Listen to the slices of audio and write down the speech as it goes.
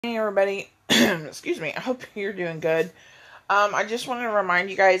Hey everybody, excuse me, I hope you're doing good. I just wanted to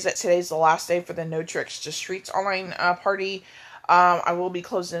remind you guys that today's the last day for the No Tricks to Streets online party. I will be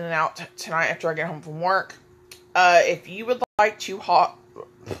closing it out tonight after I get home from work. If you would like to I'm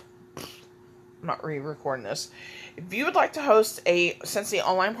not re-recording this. If you would like to host a Scentsy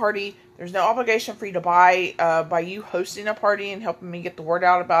online party, there's no obligation for you to buy. By you hosting a party and helping me get the word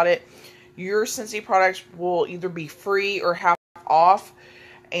out about it, your Scentsy products will either be free or half off.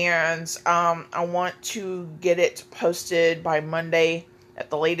 And I want to get it posted by Monday at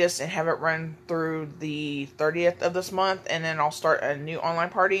the latest and have it run through the 30th of this month, and then I'll start a new online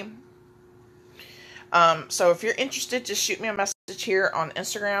party. So if you're interested, just shoot me a message here on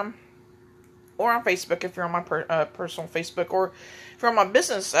Instagram or on Facebook if you're on my personal Facebook, or if you're on my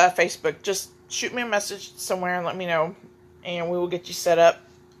business Facebook, just shoot me a message somewhere and let me know, and we will get you set up.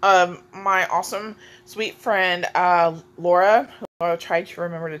 My awesome, sweet friend, Laura, who I tried to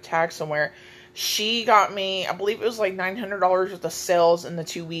remember to tag somewhere, she got me, I believe it was like $900 worth of sales in the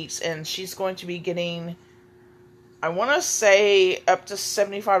 2 weeks, and she's going to be getting, I want to say, up to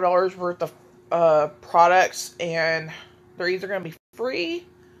 $75 worth of products, and they're either going to be free,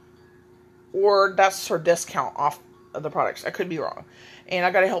 or that's her discount off of the products. I could be wrong. And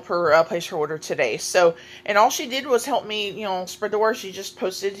I got to help her place her order today. So, and all she did was help me, spread the word. She just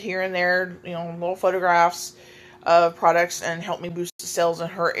posted here and there, little photographs of products and helped me boost the sales in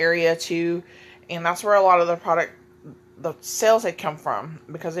her area too. And that's where a lot of the sales had come from,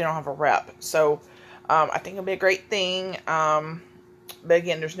 because they don't have a rep. So, I think it'll be a great thing. But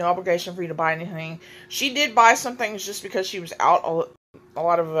again, there's no obligation for you to buy anything. She did buy some things just because she was out a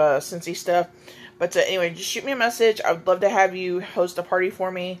lot of Scentsy stuff. But anyway, just shoot me a message. I would love to have you host a party for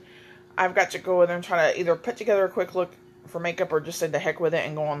me. I've got to go in there and try to either put together a quick look for makeup or just say the heck with it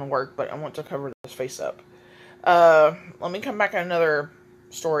and go on to work. But I want to cover this face up. Let me come back on another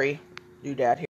story, doodad here.